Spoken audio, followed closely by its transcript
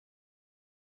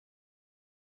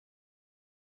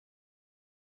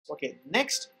Okay,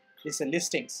 next is the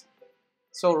listings.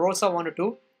 So Rosa wanted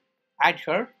to add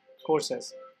her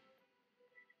courses.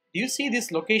 Do you see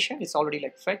this location? It's already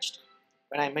like fetched.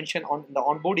 When I mentioned on the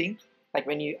onboarding, like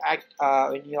when you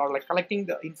when you are like collecting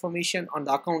the information on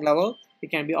the account level, it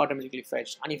can be automatically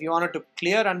fetched. And if you wanted to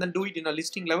clear and then do it in a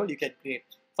listing level, you can create.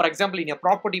 For example, in a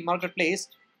property marketplace,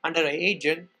 under an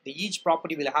agent, each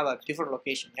property will have a different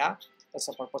location. Yeah, that's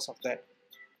the purpose of that.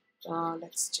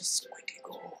 Let's just quickly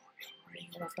go. We're running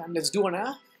out of time. Let's do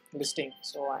a listing.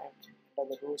 So I am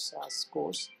under the Rosa's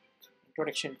course,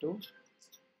 introduction to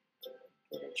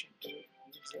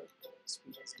user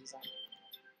experience design.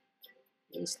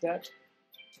 Use that.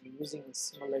 I'm using a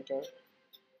simulator,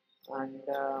 and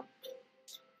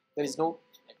there is no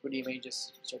equity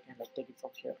images which I can like take it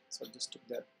from here. So just took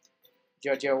the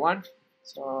Georgia one.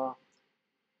 So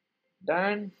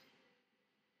done.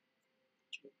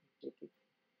 Take it,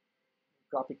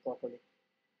 drop it properly,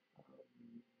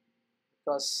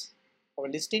 because our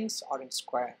listings are in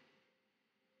square.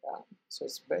 Yeah, so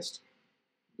it's best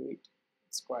do it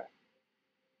in square.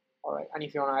 Alright, and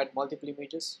if you want to add multiple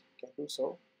images, you can do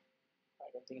so. I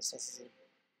don't think it's necessary.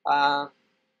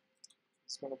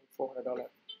 It's going to be $400.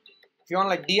 If you want to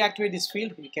like deactivate this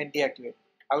field, you can deactivate.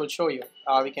 I will show you.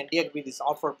 We can deactivate this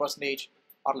offer percentage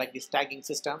or like this tagging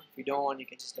system. If you don't want, you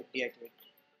can just like deactivate.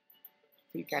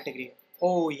 Field category.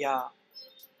 Oh yeah,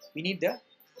 we need the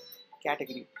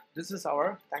category. This is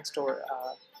our, thanks to our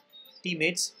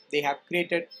teammates, they have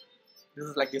created. This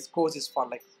is like this course is for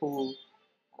like who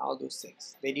and all those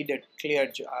things. They did a clear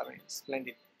job. I mean,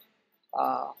 splendid.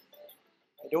 I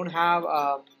don't have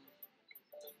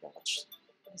much.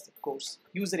 What is the course?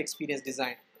 User experience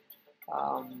design.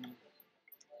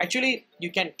 Actually,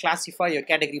 you can classify your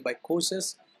category by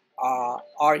courses,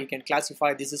 or you can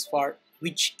classify this is for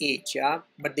which age. Yeah,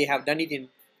 but they have done it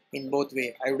in both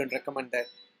way. I wouldn't recommend that.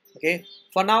 Okay.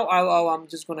 For now, I'm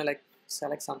just gonna like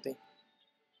select something.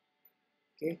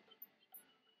 Okay.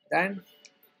 Then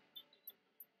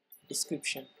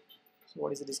description. So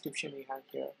what is the description we have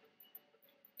here?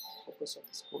 Focus of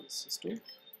this course is to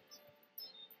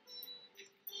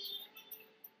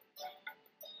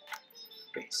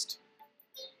paste.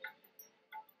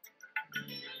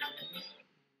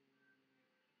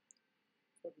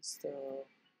 What is the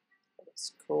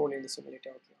scroll in the simulator?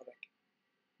 Okay, all right,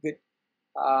 good.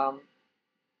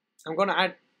 I'm going to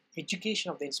add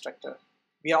education of the instructor.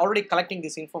 We are already collecting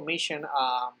this information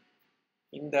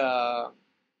in the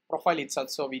profile itself,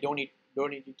 so we don't need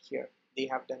it here. They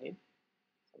have done it.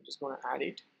 I'm just going to add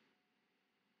it.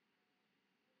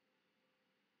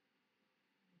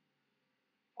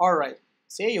 All right.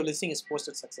 Say your listing is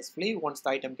posted successfully. Once the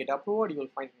item get approved, you will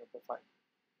find in your profile.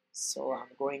 So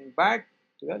I'm going back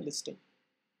to the listing.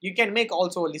 You can make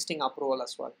also a listing approval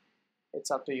as well.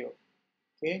 It's up to you.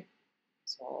 Okay.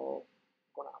 So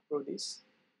I'm gonna approve this.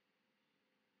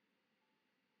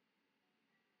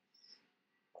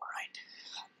 All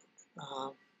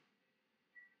right.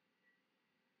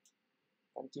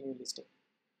 Continue listing.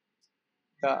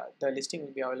 The listing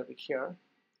will be available here.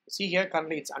 See here,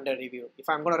 currently it's under review. If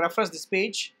I'm going to refresh this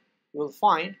page, you will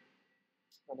find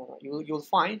you'll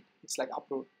find it's like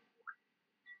approved.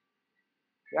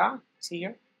 Yeah, see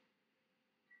here,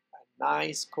 a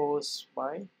nice course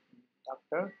by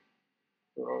Dr.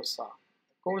 Rosa.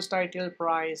 Course title,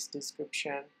 price,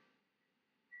 description,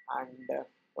 and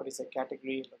what is the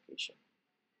category, location.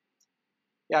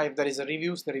 Yeah, if there is a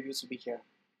reviews, the reviews will be here.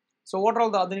 So what are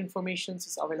all the other informations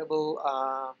is available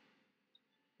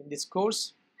in this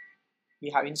course? We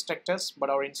have instructors,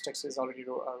 but our instructor is already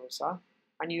Rosa,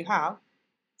 and you have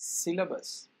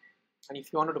syllabus. And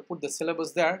if you wanted to put the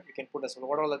syllabus there, you can put as well.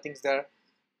 What are all the things there?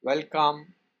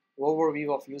 Welcome,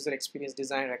 overview of user experience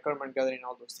design, requirement gathering,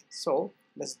 all those things. So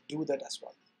let's do that as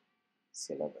well.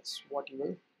 Syllabus, what you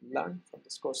will learn from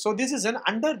this course. So this is an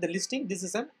under the listing. This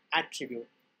is an attribute.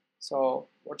 So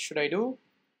what should I do?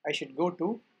 I should go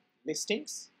to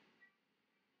listings,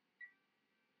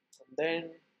 and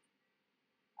then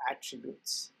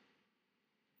attributes.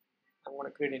 I'm going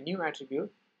to create a new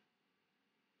attribute.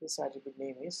 This attribute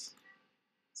name is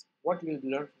what you will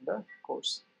learn from the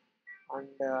course, and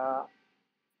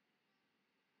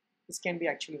this can be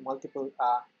actually multiple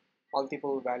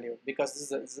value, because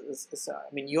this is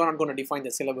I mean, you are not going to define the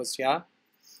syllabus. Yeah,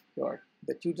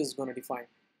 the tutor is going to define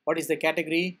what is the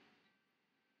category.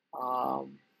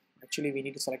 Actually, we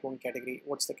need to select one category.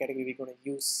 What's the category we're going to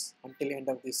use until the end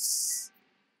of this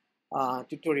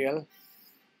tutorial?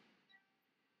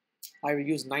 I will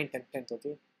use 9th and 10th.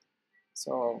 Okay,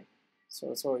 so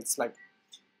it's like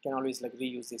can always like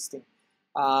reuse this thing.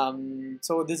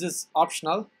 So this is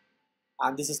optional,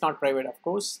 and this is not private, of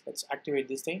course. Let's activate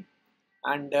this thing.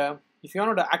 And if you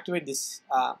want to activate this,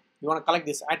 you want to collect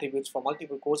these attributes for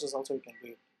multiple courses also, you can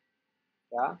do it.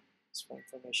 Yeah, it's for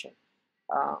information.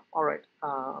 All right,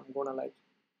 I'm gonna like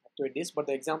activate this, but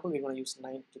the example we're gonna use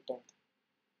 9th to 10th.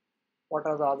 What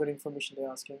are the other information they're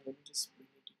asking? Let me just bring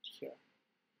it here.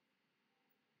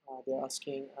 They're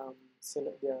asking,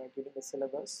 they're giving the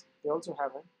syllabus. They also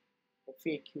have an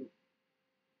FAQ.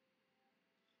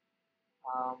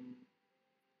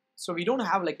 So we don't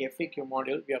have like a FAQ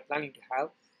module we are planning to have,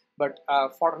 but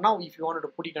for now, if you wanted to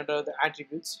put it under the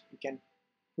attributes, you can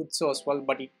put so as well.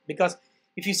 But because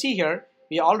if you see here,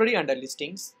 we are already under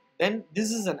listings. Then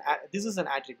this is an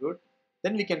attribute.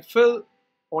 Then we can fill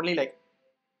only like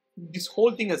this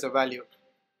whole thing as a value,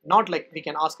 not like we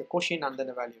can ask a question and then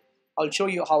a value. I'll show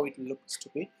you how it looks to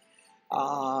be.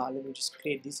 Let me just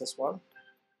create this as well.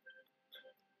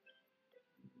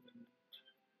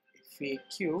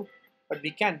 FAQ, but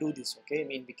we can do this. Okay, I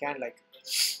mean we can like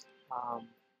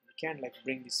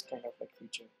bring this kind of like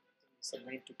feature. It's a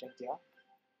 9 to 10, yeah.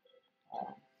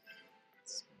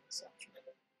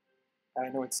 I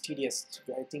know it's tedious.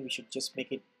 I think we should just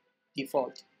make it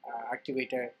default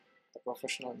activator, the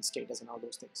professional and status and all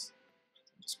those things.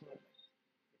 So I'm just going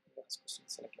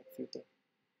to select like a few things.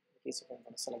 In case if I'm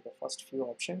going to select the first few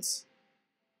options.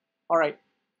 All right.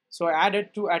 So I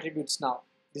added 2 attributes now.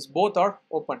 These both are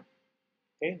open.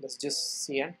 Okay. Let's just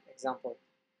see an example.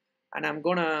 And I'm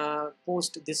gonna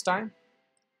post this time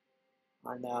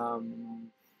and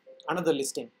another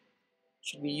listing.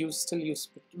 Should we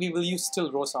we will use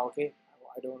still Rosa. Okay,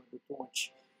 I don't want to do too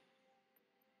much.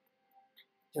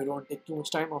 I don't take too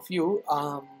much time of you.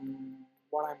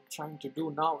 What I'm trying to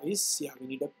do now is, yeah, we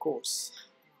need a course.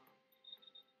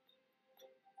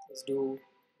 Let's do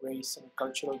race and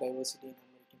cultural diversity in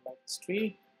American life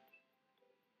history.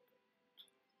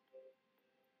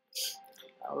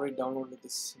 I already downloaded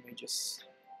these images.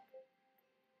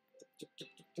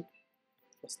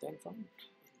 What's that from?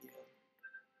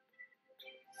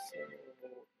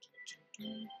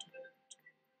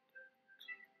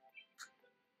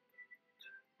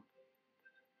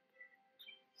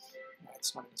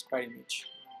 It's not an square image.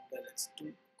 Let's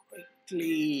do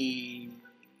quickly.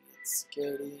 It's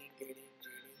getting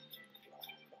lot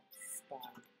of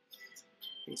time.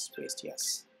 Paste,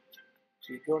 yes.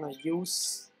 We're gonna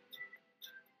use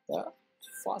the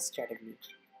first category.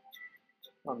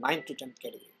 No, 9 to 10th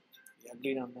category. We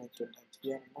agreed on 9 to 10th. We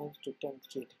have 9 to 10th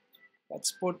kid.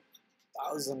 Let's put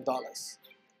 $1,000.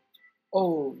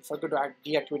 Oh, if I go to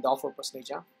deactivate the offer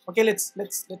percentage, huh? Okay, let's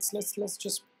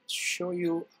just show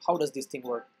you how does this thing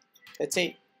work. Let's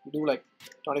say you do like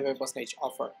 25%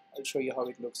 offer. I'll show you how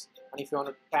it looks. And if you want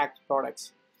to tag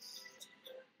products,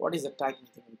 what is the tagging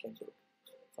thing we can do?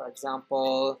 For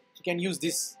example, you can use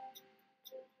this.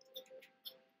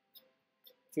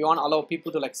 If you want to allow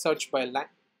people to like search by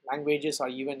languages or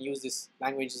even use this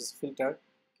languages filter,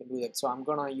 you can do that. So I'm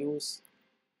gonna use,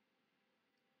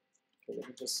 okay, let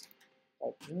me just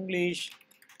type English,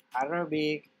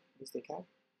 Arabic, this they have,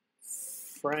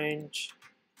 French,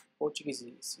 Portuguese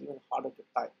is even harder to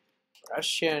type,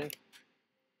 Russian.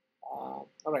 All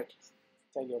right,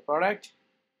 tag your product.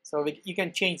 So you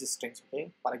can change the strings.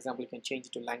 Okay, for example, you can change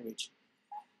it to language.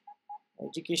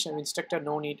 Education instructor,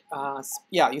 no need.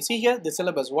 Yeah, you see here the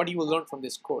syllabus. What you will learn from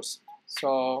this course.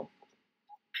 So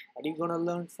what are you gonna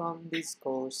learn from this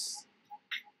course?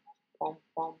 Pom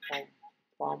pom pom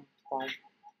pom pom.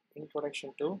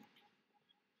 Introduction to.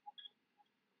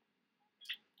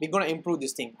 We're gonna improve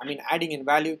this thing. I mean, adding in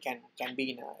value can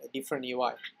be in a different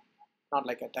UI, not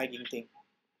like a tagging thing.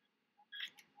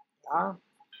 Yeah.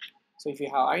 So if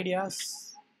you have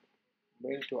ideas,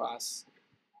 bring to us.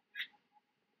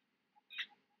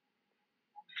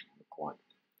 One.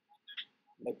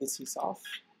 Like this is off.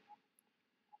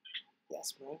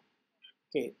 Yes, man.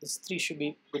 Okay, this 3 should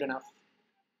be good enough.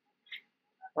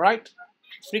 All right.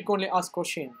 Frequently asked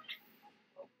question.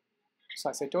 So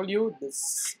as I told you,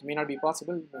 this may not be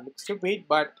possible. It may look stupid,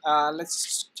 but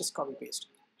let's just copy paste.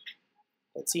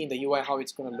 Let's see in the UI how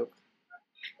it's going to look.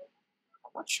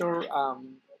 I'm not sure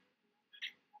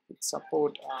it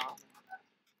support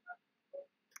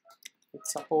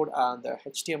the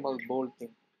HTML bold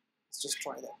thing. Let's just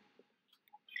try that.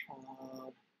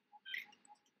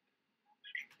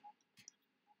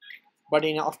 But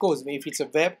of course, if it's a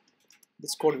web,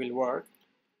 this code will work.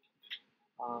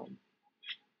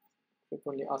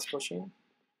 Frequently asked question.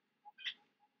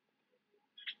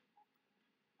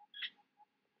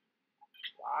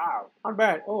 Wow, not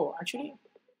bad. Oh, actually,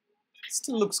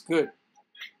 still looks good.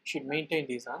 Should maintain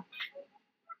this, huh?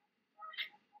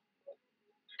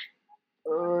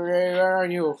 Where are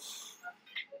you?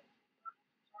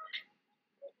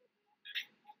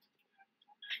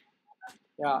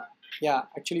 Yeah,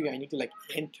 actually I need to like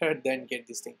enter then get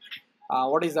this thing.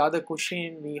 What is the other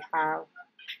question we have?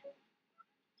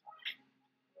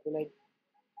 Will I,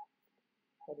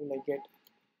 what will I get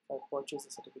if I purchase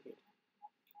a certificate?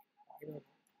 I don't know.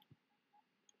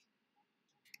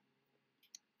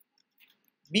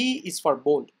 B is for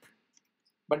bold,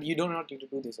 but you do not need to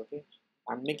do this, okay?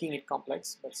 I'm making it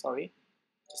complex, but sorry.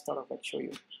 Just thought of like show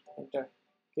you. Enter.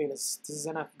 Okay, this is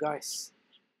enough, guys.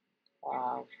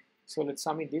 So let's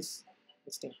submit this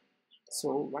listing.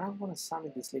 So when I'm gonna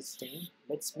submit this listing,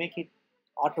 let's make it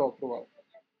auto approval.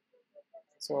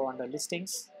 So under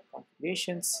listings,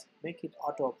 configurations, make it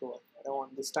auto approval. I don't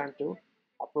want this time to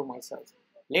approve myself.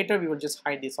 Later we will just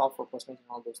hide this offer percentage and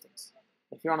all those things.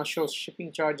 If you want to show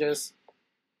shipping charges,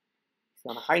 if you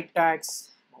want to hide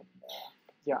tags, and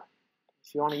yeah,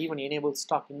 if you want to even enable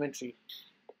stock inventory,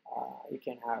 you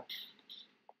can have.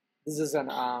 This is an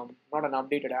not an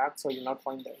updated app, so you'll not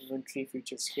find the inventory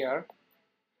features here.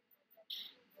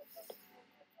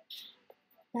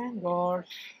 Thank God,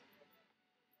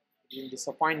 you'll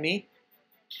disappoint me.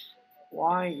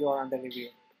 Why you are under review?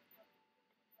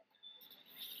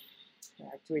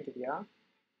 Activated, yeah.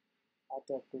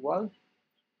 Auto approval.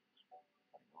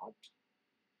 Why not?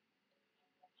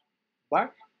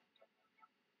 But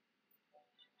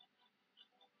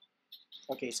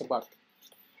okay, it's a bug.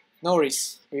 No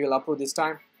worries. We will approve this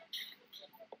time.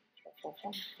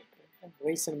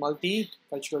 Race and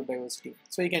multicultural diversity.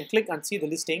 So you can click and see the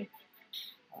listing.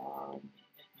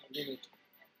 Limit.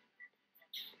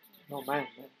 No man,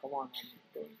 come on, I'm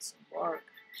doing some work.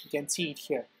 You can see it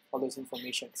here, all those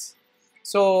informations.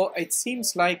 So it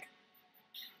seems like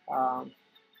um,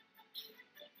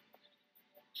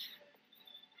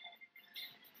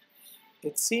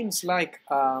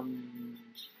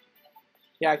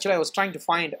 yeah, actually I was trying to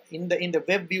find in the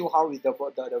web view how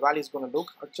the value is going to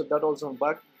look. Actually that also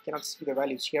bug, you cannot see the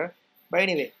values here. But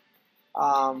anyway,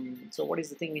 so what is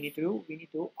the thing we need to do? We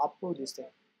need to approve this thing.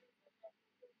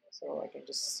 So I can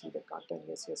just see the content.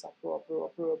 Yes,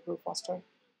 approve faster.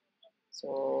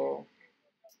 So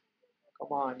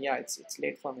come on, yeah, it's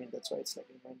late for me. That's why it's like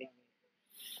reminding me.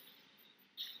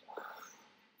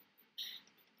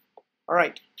 All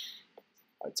right,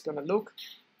 it's gonna look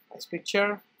nice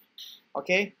picture.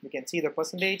 Okay, we can see the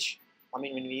percentage. I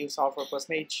mean, when we use software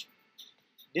percentage,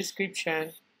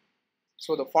 description.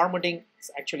 So the formatting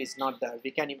is not there.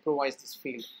 We can improvise this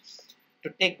field to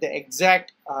take the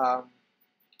exact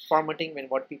formatting when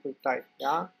what people type.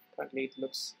 Yeah, currently it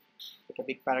looks like a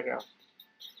big paragraph.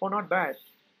 Oh, not bad.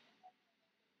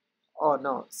 Oh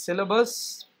no,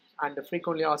 syllabus and the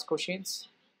frequently asked questions.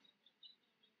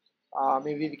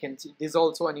 Maybe we can see this is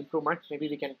also an improvement. Maybe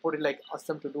we can put it like ask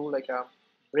them to do like a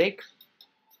break.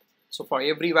 So for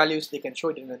every values they can show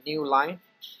it in a new line,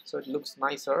 so it looks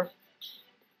nicer.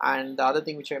 And the other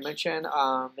thing which I mentioned,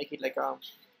 make it like a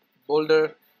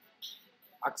bolder,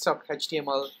 accept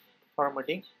HTML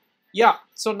formatting. Yeah,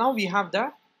 so now we have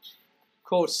the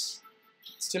course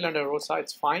still under Rosa,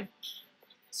 it's fine.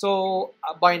 So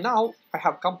by now I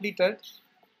have completed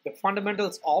the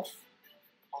fundamentals of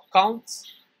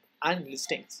accounts and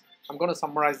listings. I'm going to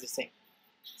summarize this thing.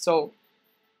 So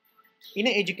in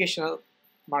an educational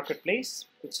marketplace,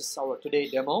 which is our today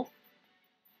demo,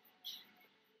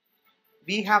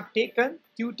 we have taken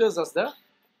tutors as the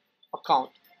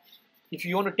account. If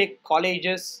you want to take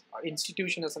colleges or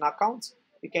institution as an account,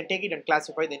 you can take it and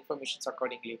classify the information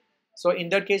accordingly. So in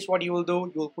that case, what you will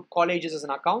do, you will put colleges as an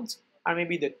account and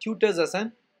maybe the tutors as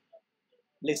an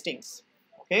listings.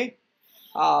 Okay,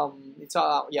 it's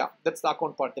yeah, that's the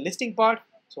account part. The listing part,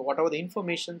 so whatever the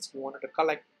informations you wanted to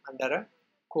collect under a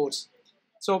course.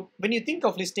 So when you think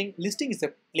of listing is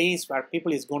a place where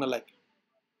people is going to like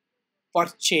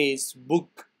purchase,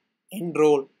 book,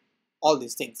 enroll, all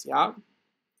these things. Yeah.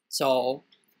 So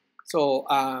so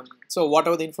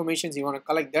whatever the information you want to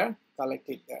collect there, collect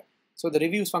it there. So the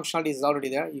reviews functionality is already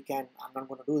there. You can. I'm not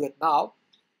going to do that now.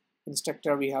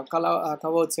 Instructor we have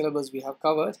covered, syllabus we have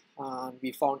covered, and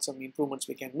we found some improvements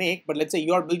we can make. But let's say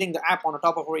you are building the app on the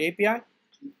top of our API,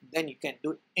 then you can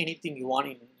do anything you want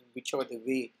in whichever the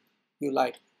way you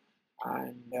like.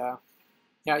 And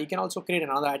yeah, you can also create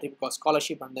another attribute called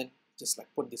scholarship and then just like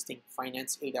put this thing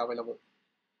finance aid available.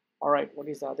 All right, what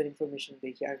is the other information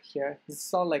they have here? This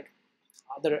is all like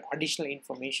other additional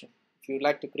information. If you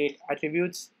like to create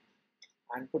attributes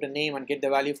and put a name and get the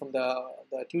value from the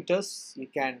tutors, you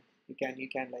can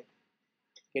like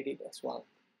get it as well.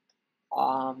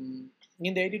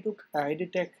 In the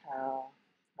edutech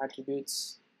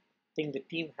attributes, I think the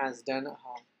team has done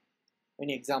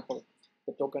many example.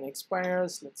 The token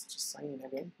expires. Let's just sign in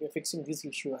again. We are fixing this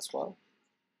issue as well.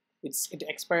 it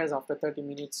expires after 30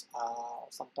 minutes,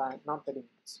 sometime, not 30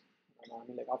 minutes, I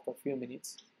mean like after a few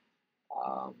minutes.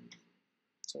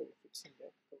 So if it's in there,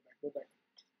 go back.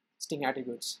 Listing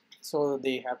attributes. So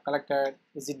they have collected,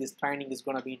 is it this training is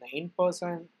going to be in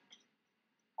person?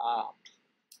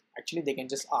 Actually they can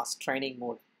just ask training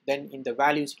mode. Then in the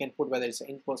values you can put whether it's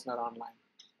in person or online.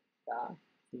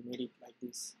 We made it like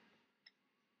this.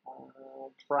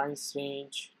 Price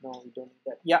range, no, we don't need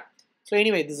that. Yeah, so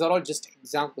anyway, these are all just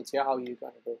examples here how you're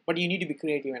going to do, but you need to be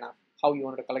creative enough how you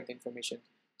want to collect the information.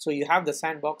 So you have the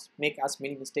sandbox, make as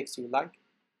many mistakes you like,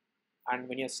 and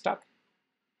when you're stuck,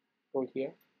 go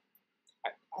here.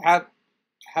 I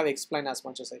have explained as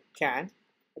much as I can,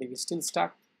 but if you're still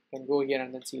stuck, you can go here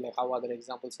and then see like how other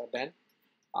examples are done.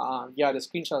 Yeah, the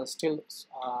screenshot is still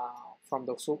from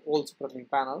the old supercomputing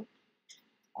panel.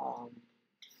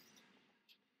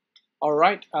 All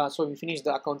right, so we finished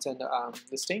the accounts and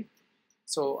listing.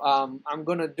 So I'm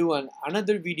gonna do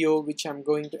another video which I'm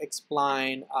going to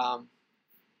explain.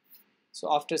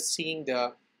 So after seeing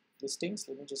the listings,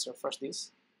 let me just refresh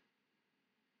this.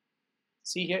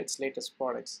 See here, it's latest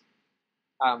products.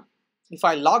 If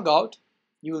I log out,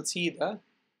 you will see the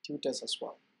tutors as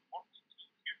well.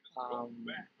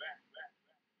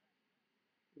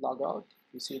 Log out,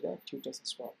 you see the tutors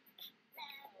as well.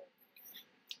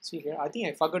 See here, I think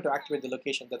I forgot to activate the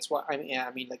location. That's why I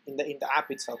mean like in the app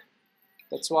itself.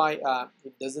 That's why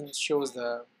it doesn't show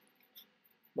the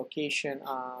location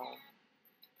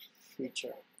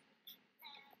feature.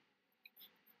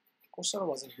 Cursor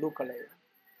was in blue color.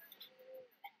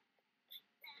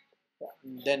 Yeah,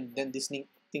 then these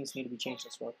things need to be changed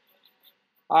as well.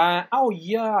 Oh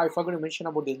yeah, I forgot to mention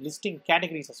about the listing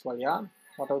categories as well. Yeah,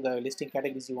 what are the listing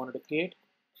categories you wanted to create?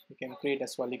 You can create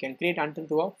as well. You can create until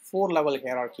to a 4-level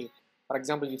hierarchy. For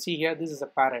example, you see here, this is a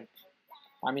parent.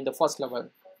 I mean the first level.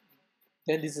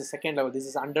 Then this is second level. This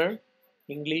is under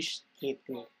English 8th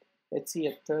grade. Let's see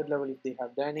a third level if they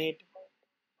have done it.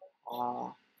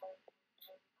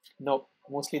 No,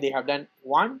 mostly they have done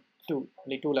 1, 2,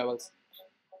 only 2 levels.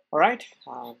 All right.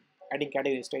 Adding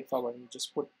category is straightforward. You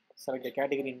just select the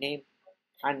category name,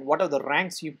 and whatever the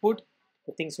ranks you put,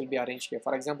 the things will be arranged here.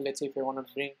 For example, let's say if I want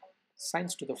to bring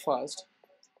science to the first,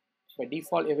 by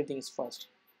default everything is first.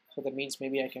 So that means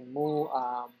maybe I can move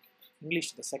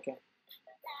English to the second.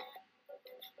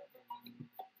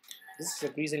 This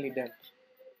is recently done.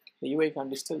 The UI can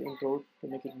be still improved to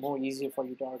make it more easier for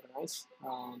you to organize.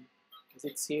 Is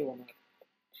it save or not?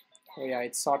 Oh yeah,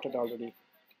 it's sorted already.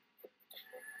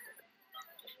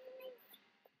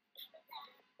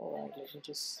 Alright, let me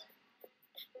just...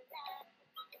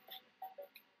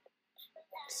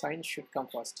 Science should come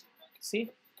first.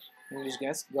 See? English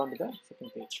has gone to the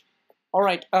second page.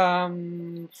 Alright,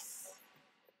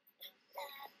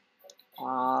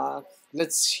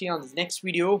 let's see on the next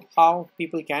video how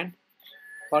people can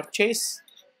purchase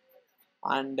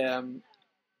and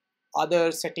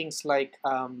other settings like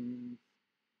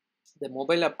the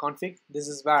mobile app config. This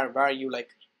is where you like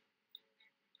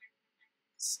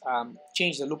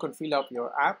change the look and feel of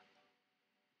your app,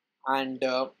 and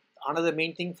another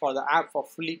main thing for the app for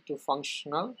fully to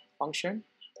function,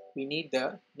 we need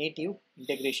the native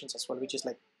integrations as well, which is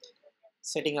like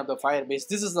setting up the Firebase.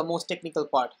 This is the most technical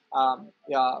part.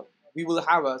 Yeah, we will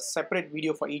have a separate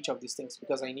video for each of these things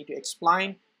because I need to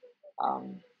explain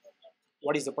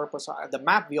what is the purpose. The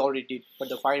map we already did, but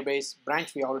the Firebase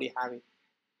branch we already have it.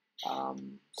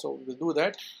 So we'll do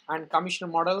that. And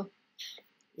commission model,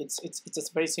 it's a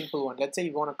very simple one. Let's say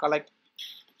you want to collect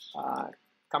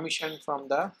commission from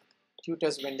the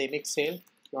tutors when they make sale.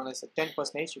 If you want to say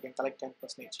 10%, you can collect 10%.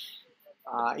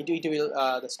 It will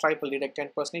the Stripe will deduct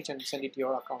 10% and send it to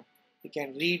your account. You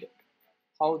can read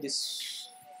how this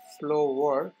flow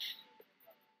works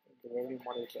in the revenue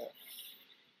model here.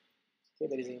 Okay,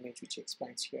 there is an image which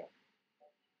explains here.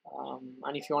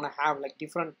 And if you want to have like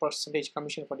different percentage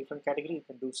commission for different category, you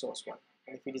can do so as well.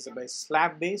 And if it is a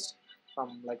slab based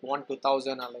from like 1 to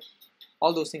 1000 or like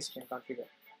all those things you can configure.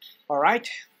 All right,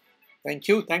 thank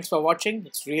you. Thanks for watching.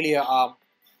 It's really a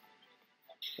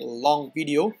long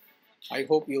video. I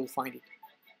hope you'll find it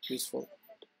useful.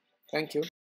 Thank you.